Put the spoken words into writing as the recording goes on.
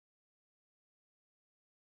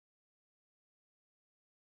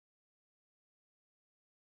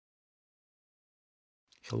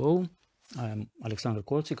Hello, I'm Alexander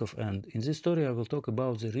Kortsikov, and in this story I will talk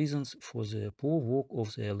about the reasons for the poor work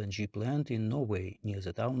of the LNG plant in Norway near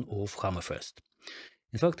the town of Hammerfest.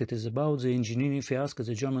 In fact, it is about the engineering fiasco of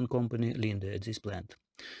the German company Linde at this plant.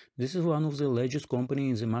 This is one of the largest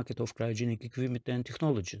companies in the market of cryogenic equipment and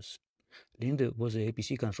technologies. Linde was the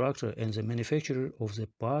APC contractor and the manufacturer of the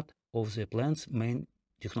part of the plant's main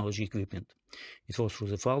technology equipment. It was through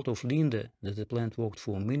the fault of Linde that the plant worked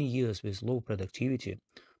for many years with low productivity,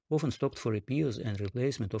 often stopped for repairs and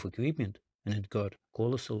replacement of equipment, and it got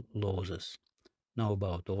colossal losses. Now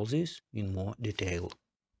about all this in more detail.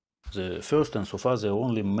 The first and so far the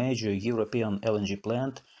only major European LNG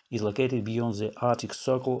plant is located beyond the Arctic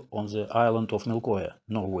Circle on the island of Melkoja,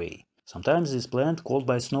 Norway. Sometimes this plant called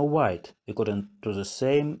by Snow White, according to the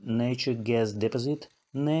same nature gas deposit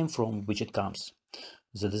name from which it comes.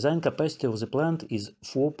 The design capacity of the plant is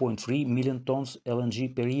 4.3 million tons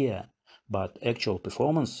LNG per year, but actual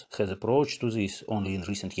performance has approached to this only in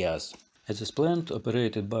recent years. At this plant,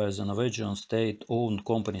 operated by the Norwegian state-owned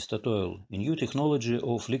company Statoil, a new technology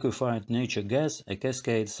of liquefied natural gas, a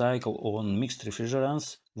cascade cycle on mixed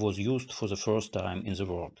refrigerants, was used for the first time in the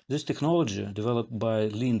world. This technology, developed by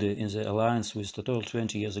Linde in the alliance with Statoil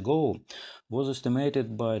 20 years ago, was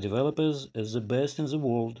estimated by developers as the best in the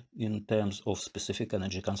world in terms of specific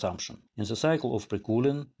energy consumption. In the cycle of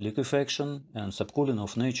precooling, liquefaction, and subcooling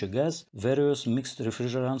of natural gas, various mixed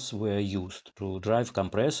refrigerants were used. To drive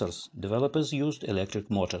compressors, developers used electric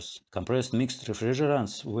motors. Compressed mixed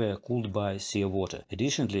refrigerants were cooled by seawater.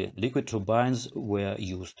 Additionally, liquid turbines were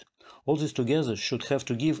used. All this together should have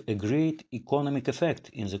to give a great economic effect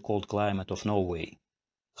in the cold climate of Norway.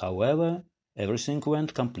 However, everything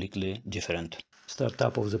went completely different.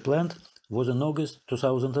 Startup of the plant was in August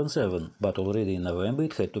 2007, but already in November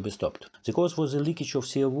it had to be stopped. The cause was the leakage of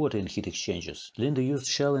seawater in heat exchangers. Linde used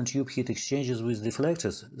shell and tube heat exchangers with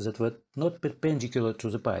deflectors that were not perpendicular to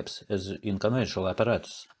the pipes, as in conventional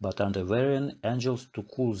apparatus, but under varying angles to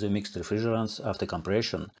cool the mixed refrigerants after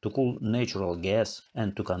compression, to cool natural gas,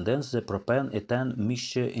 and to condense the propane-ethane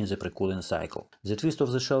mixture in the precooling cycle. The twist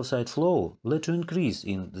of the shell side flow led to increase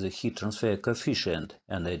in the heat transfer coefficient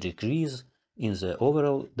and a decrease in the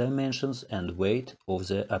overall dimensions and weight of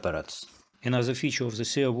the apparatus. Another feature of the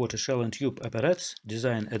seawater shell and tube apparatus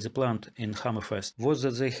designed at the plant in Hammerfest was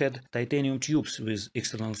that they had titanium tubes with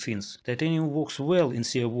external fins. Titanium works well in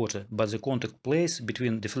seawater, but the contact place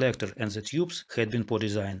between deflector and the tubes had been poor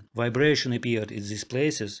design. Vibration appeared in these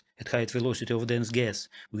places at high velocity of dense gas,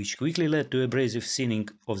 which quickly led to abrasive thinning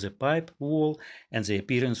of the pipe wall and the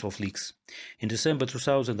appearance of leaks. In December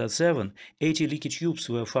 2007, 80 leaky tubes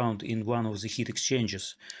were found in one of the heat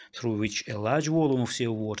exchangers, through which a large volume of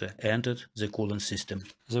seawater entered the cooling system.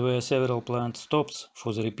 There were several plant stops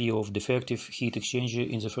for the repair of defective heat exchanger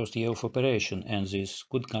in the first year of operation, and this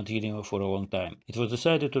could continue for a long time. It was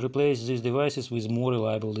decided to replace these devices with more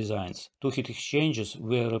reliable designs. 2 heat exchangers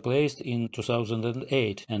were replaced in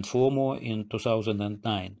 2008 and 4 more in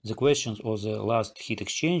 2009. The question of the last heat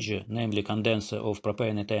exchanger, namely condenser of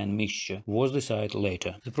propane-ethane mixture, was decided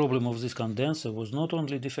later. The problem of this condenser was not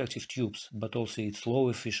only defective tubes, but also its low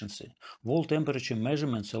efficiency. Wall temperature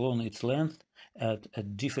measurements along its length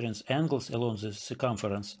at different angles along the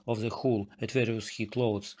circumference of the hull at various heat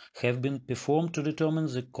loads have been performed to determine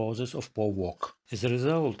the causes of poor work. As a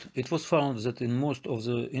result, it was found that in most of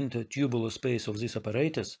the intertubular space of this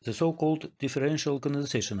apparatus, the so-called differential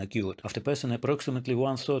condensation occurred. After passing approximately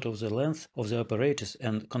 1/3 of the length of the apparatus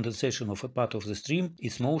and condensation of a part of the stream,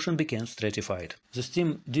 its motion became stratified. The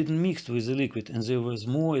steam didn't mix with the liquid and there was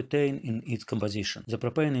more ethane in its composition. The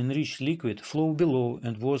propane-enriched liquid flowed below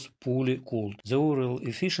and was poorly cooled. The overall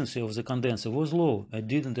efficiency of the condenser was low and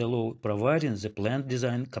didn't allow providing the plant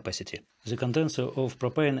design capacity. The condenser of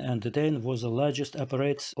propane and ethane was the largest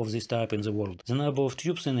apparatus of this type in the world. The number of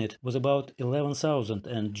tubes in it was about 11,000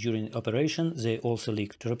 and during operation they also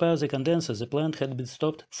leaked. To repair the condenser, the plant had been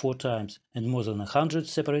stopped 4 times and more than 100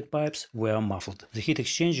 separate pipes were muffled. The heat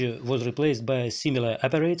exchanger was replaced by a similar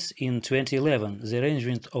apparatus in 2011. The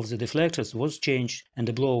arrangement of the deflectors was changed and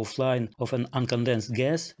a blow-off line of an uncondensed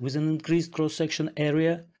gas with an increased cross-section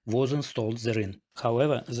area was installed therein.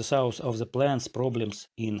 However, the source of the plant's problems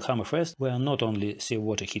in Hammerfest were not only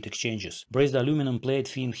seawater heat exchangers. Brazed aluminum plate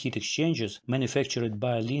fin heat exchangers manufactured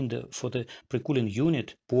by Linde for the precooling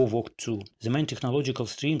unit poor worked too. The main technological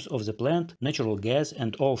streams of the plant, natural gas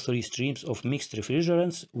and all 3 streams of mixed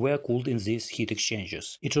refrigerants were cooled in these heat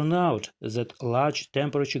exchangers. It turned out that large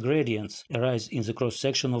temperature gradients arise in the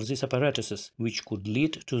cross-section of these apparatuses, which could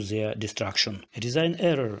lead to their destruction. A design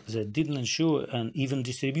error that didn't ensure an even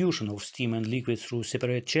distribution distribution of steam and liquid through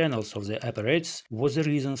separate channels of the apparatus was the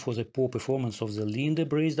reason for the poor performance of the Linde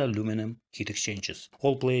brazed aluminum heat exchangers.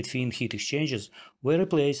 All plate fin heat exchangers were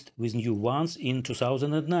replaced with new ones in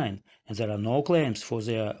 2009, and there are no claims for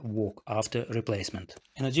their work after replacement.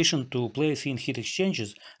 In addition to plate fin heat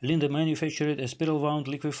exchangers, Linde manufactured a spiral-wound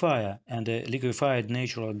liquefier and a liquefied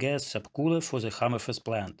natural gas subcooler for the Hammerfest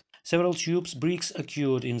plant. Several tubes breaks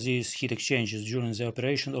occurred in these heat exchangers during the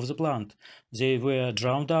operation of the plant. They were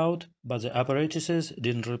drowned out, but the apparatuses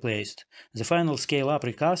didn't replaced. The final scale-up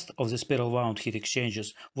recast of the spiral-wound heat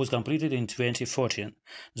exchangers was completed in 2014.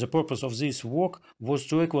 The purpose of this work was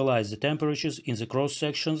to equalize the temperatures in the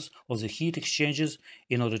cross-sections of the heat exchangers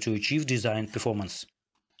in order to achieve design performance.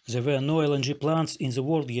 There were no LNG plants in the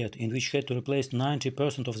world yet in which had to replace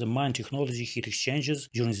 90% of the mine technology heat exchangers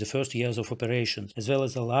during the first years of operations, as well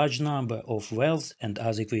as a large number of wells and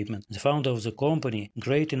other equipment. The founder of the company,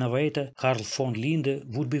 great innovator Carl von Linde,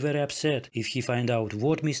 would be very upset if he found out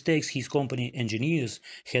what mistakes his company engineers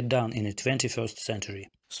had done in the 21st century.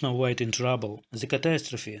 Snow White in trouble. The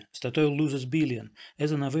catastrophe. Statoil loses billion.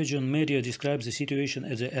 As the Norwegian media describes the situation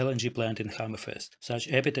at the LNG plant in Hammerfest, such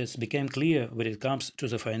epithets became clear when it comes to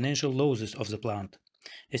the financial losses of the plant.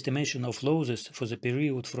 Estimation of losses for the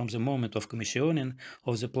period from the moment of commissioning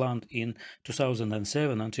of the plant in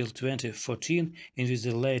 2007 until 2014, in which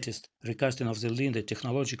the latest recasting of the Linde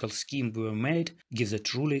technological scheme were made, gives a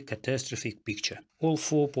truly catastrophic picture. All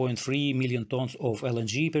 4.3 million tons of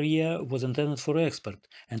LNG per year was intended for export,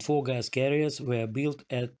 and 4 gas carriers were built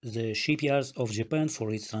at the shipyards of Japan for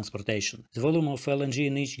its transportation. The volume of LNG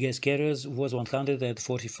in each gas carrier was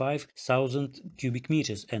 145,000 cubic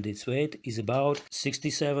meters, and its weight is about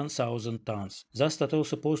 67,000 tons. Thus, Statoil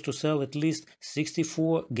supposed to sell at least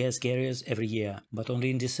 64 gas carriers every year. But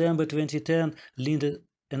only in December 2010, Linde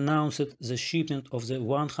announced the shipment of the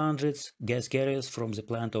 100th gas carriers from the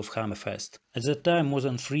plant of Hammerfest. At that time, more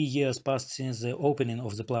than 3 years passed since the opening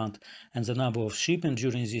of the plant, and the number of shipments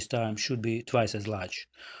during this time should be twice as large.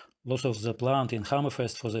 Loss of the plant in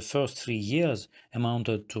Hammerfest for the first 3 years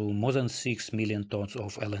amounted to more than 6 million tons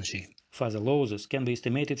of LNG. Further losses can be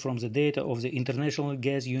estimated from the data of the International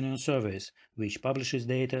Gas Union Surveys, which publishes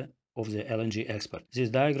data of the LNG export.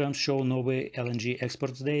 These diagrams show Norway LNG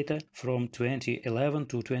exports data from 2011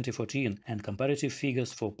 to 2014 and comparative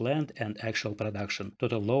figures for plant and actual production.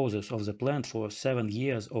 Total losses of the plant for 7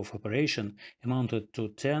 years of operation amounted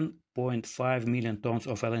to 10.5 million tons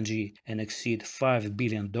of LNG and exceed $5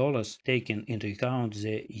 billion, taking into account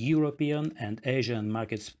the European and Asian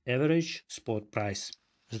markets' average spot price.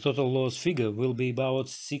 The total loss figure will be about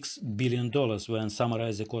 $6 billion when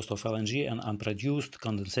summarize the cost of LNG and unproduced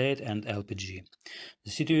condensate and LPG.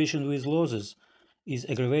 The situation with losses is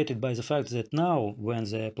aggravated by the fact that now, when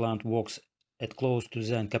the plant works at close to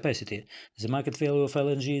design capacity, the market value of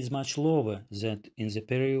LNG is much lower than in the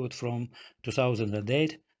period from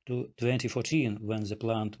 2008 to 2014, when the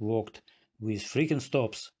plant worked with frequent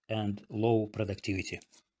stops and low productivity.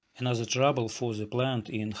 Another trouble for the plant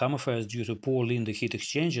in Hammerfest due to poor Linde heat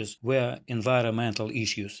exchangers were environmental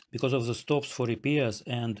issues. Because of the stops for repairs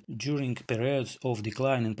and during periods of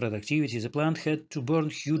decline in productivity, the plant had to burn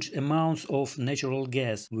huge amounts of natural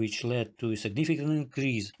gas, which led to a significant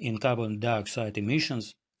increase in carbon dioxide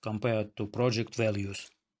emissions compared to project values.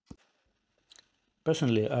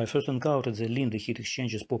 Personally, I first encountered the Linde heat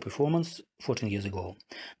exchangers' poor performance 14 years ago.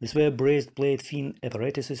 These were brazed plate fin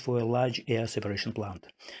apparatuses for a large air separation plant.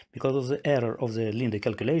 Because of the error of the Linde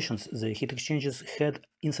calculations, the heat exchangers had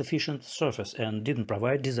insufficient surface and didn't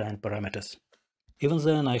provide design parameters. Even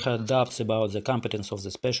then, I had doubts about the competence of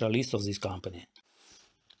the specialists of this company.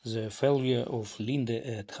 The failure of Linde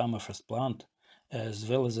at Hammerfest plant, as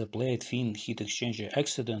well as the plate fin heat exchanger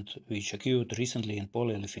accident which occurred recently in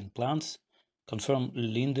polyolefin plants, confirm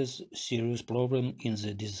Linde's serious problem in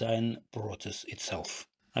the design process itself.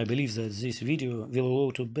 I believe that this video will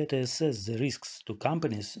allow to better assess the risks to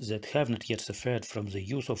companies that have not yet suffered from the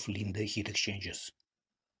use of Linde heat exchangers.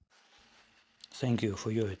 Thank you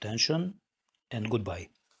for your attention and goodbye.